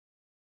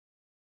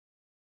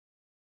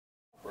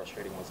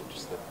Frustrating was it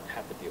just to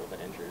have to deal with that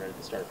injury right at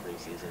the start of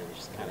preseason and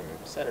just kind of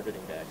set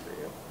everything back for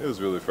you? It was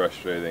really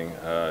frustrating.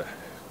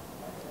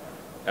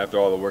 After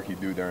all the work you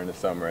do during the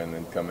summer and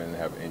then come in and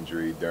have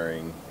injury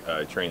during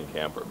training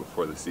camp or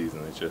before the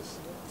season, it's just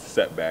a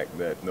setback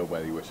that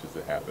nobody wishes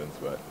it happens,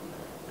 but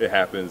it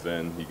happens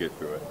and you get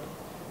through it.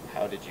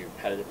 How did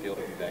it feel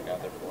to be back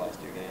out there for the last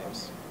 2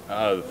 games?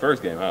 The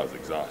first game I was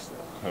exhausted.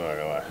 I'm not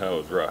gonna lie, that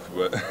was rough.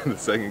 But the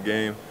second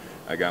game,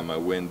 I got my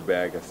wind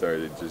back. I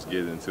started just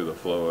getting into the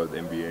flow of the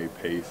NBA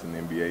pace and the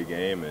NBA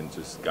game and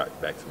just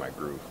got back to my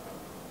groove.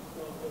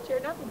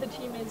 Jarrett, now that the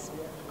team is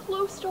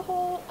close to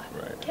whole,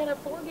 Right. can a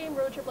 4-game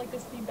road trip like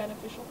this be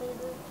beneficial for the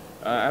group?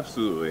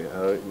 Absolutely.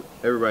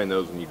 Everybody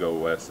knows when you go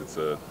west, it's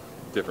a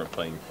different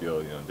playing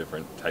field,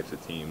 different types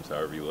of teams,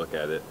 however you look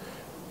at it.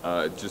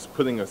 Just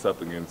putting us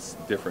up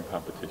against different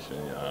competition,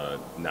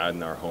 not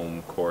in our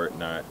home court,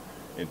 not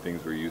in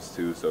things we're used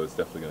to, so it's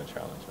definitely going to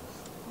challenge us.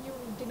 You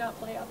did not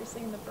play,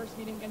 obviously, in the first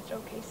meeting against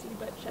OKC,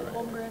 but Chet Right.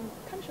 Holmgren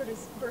kind of showed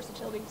his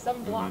versatility,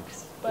 7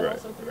 blocks, but Right,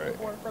 also 3 right. or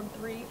 4 from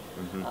 3.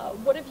 Mhm.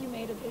 What have you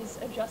made of his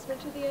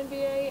adjustment to the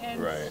NBA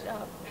and Right.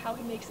 how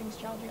he makes things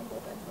challenging on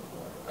both ends of the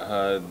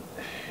floor?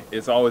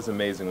 It's always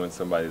amazing when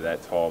somebody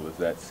that tall is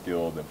that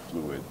skilled and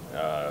fluid.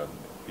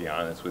 Be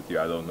honest with you,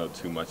 I don't know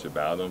too much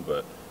about him,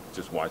 but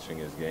just watching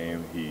his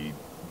game, he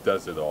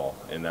does it all,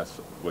 and that's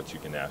what you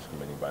can ask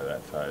from anybody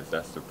that size.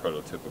 That's the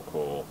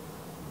prototypical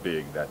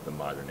big that the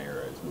modern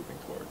era is moving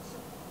towards.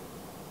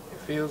 It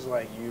feels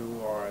like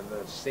you are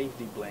the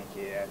safety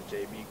blanket, as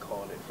JB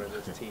called it, for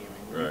this team.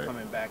 And you Right.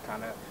 coming back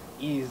kind of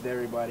eased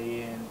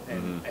everybody in,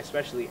 and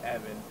especially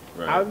Evan.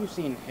 Right. How have you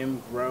seen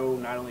him grow,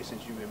 not only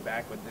since you've been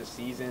back, but this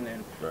season?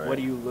 And Right. what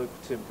do you look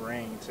to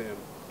bring to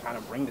kind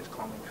of bring this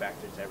calming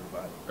factor to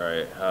everybody?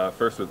 Right.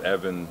 First with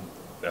Evan,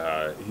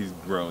 he's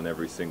grown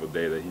every single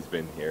day that he's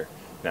been here.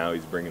 Now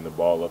he's bringing the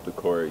ball up the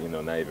court,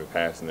 not even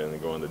passing it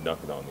and going to dunk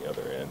it on the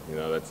other end.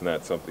 That's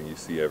not something you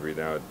see every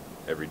day,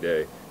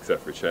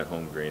 except for Chet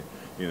Holmgren,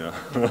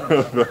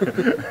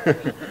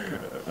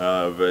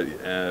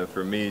 but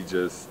for me,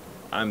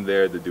 I'm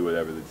there to do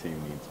whatever the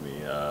team needs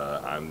me.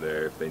 I'm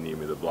there if they need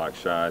me to block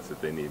shots, if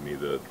they need me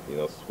to,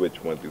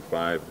 switch 1 through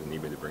 5, if they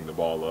need me to bring the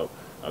ball up,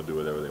 I'll do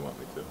whatever they want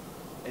me to.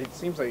 It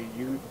seems like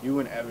you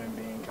and Evan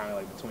being kind of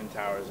like the twin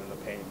towers in the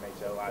paint makes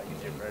it a lot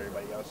easier for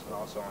everybody else, and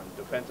also on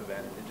the defensive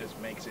end, and it just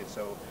makes it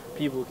so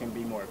people can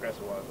be more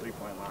aggressive on the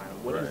three-point line.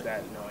 What is Right.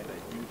 that, knowing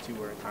that you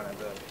two are kind of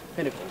the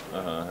pinnacle?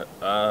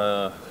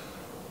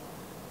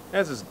 It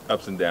has its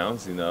ups and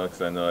downs,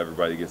 because I know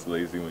everybody gets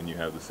lazy when you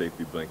have the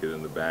safety blanket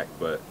in the back,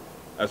 but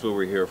that's what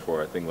we're here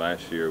for. I think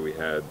last year we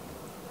had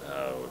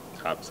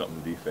top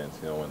something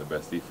defense, one of the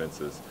best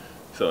defenses.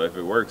 So if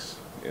it works,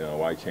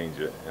 why change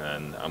it?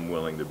 And I'm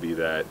willing to be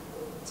that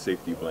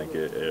safety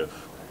blanket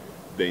if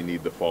they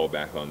need to fall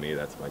back on me.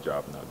 That's my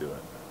job, and I'll do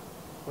it.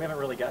 We haven't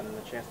really gotten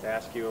the chance to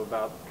ask you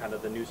about kind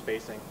of the new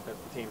spacing that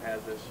the team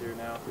has this year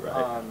now.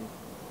 Right.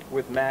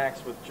 With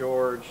Max, with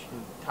George,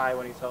 and Ty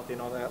when he's healthy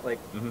and all that,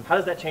 how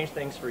does that change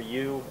things for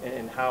you,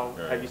 and how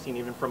have you seen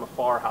even from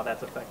afar how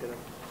that's affected him?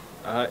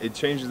 It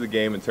changes the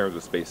game in terms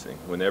of spacing.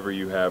 Whenever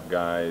you have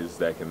guys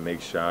that can make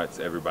shots,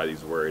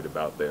 everybody's worried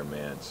about their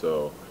man.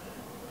 So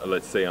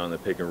let's say on the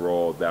pick and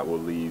roll, that will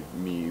leave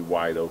me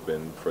wide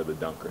open for the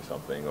dunk or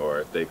something.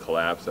 Or if they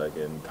collapse, I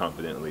can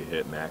confidently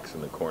hit Max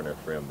in the corner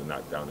for him to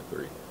knock down a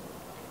 3.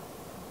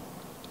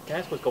 Can I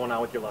ask what's going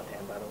on with your left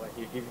hand, by the way?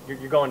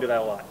 You're going to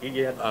that a lot.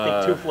 You had,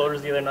 I think, 2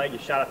 floaters the other night. You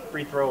shot a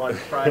free throw on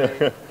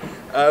Friday.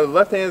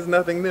 Left hand is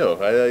nothing new.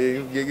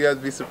 You got to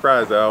be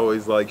surprised. I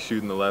always like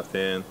shooting the left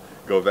hand.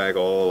 Go back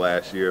all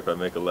last year. If I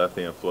make a left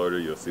hand floater,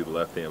 you'll see the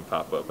left hand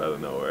pop up out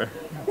of nowhere.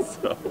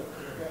 So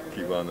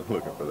keep on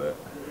looking for that.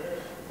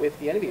 With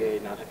the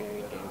NBA not having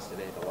any games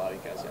today, to allow you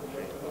guys the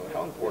opportunity to vote,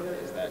 how important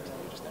is that to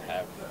you just to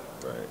have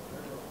Right.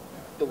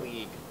 the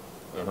league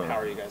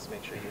empower you guys to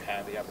make sure you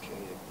have the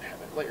opportunity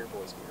to let your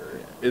voice be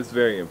heard? It's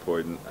very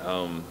important.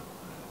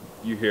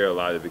 You hear a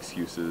lot of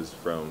excuses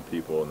from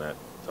people, not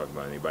talking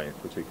about anybody in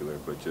particular,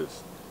 but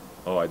just,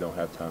 oh, I don't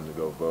have time to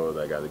go vote.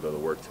 I got to go to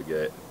work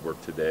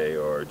today,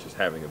 or just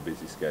having a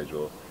busy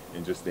schedule.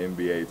 And just the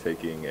NBA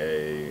taking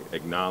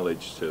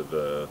acknowledge to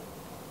the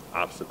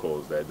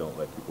obstacles that don't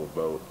let people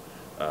vote.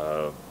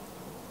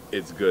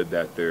 It's good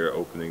that they're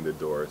opening the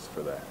doors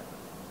for that.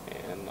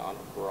 And on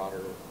a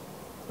broader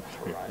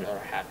horizon, or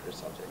happier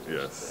subject, I should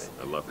Yes, say.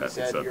 I love You happy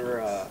said subjects.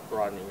 you're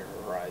broadening your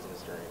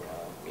horizons during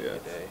media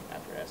Yes. day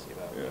after I asked you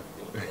about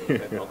Yeah.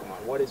 the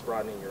Pokemon. What is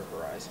broadening your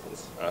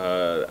horizons?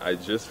 I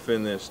just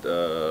finished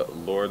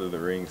Lord of the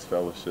Rings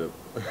Fellowship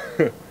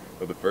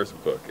of the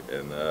first book,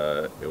 and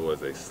it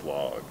was a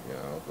slog,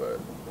 but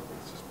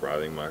it's just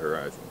broadening my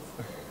horizons.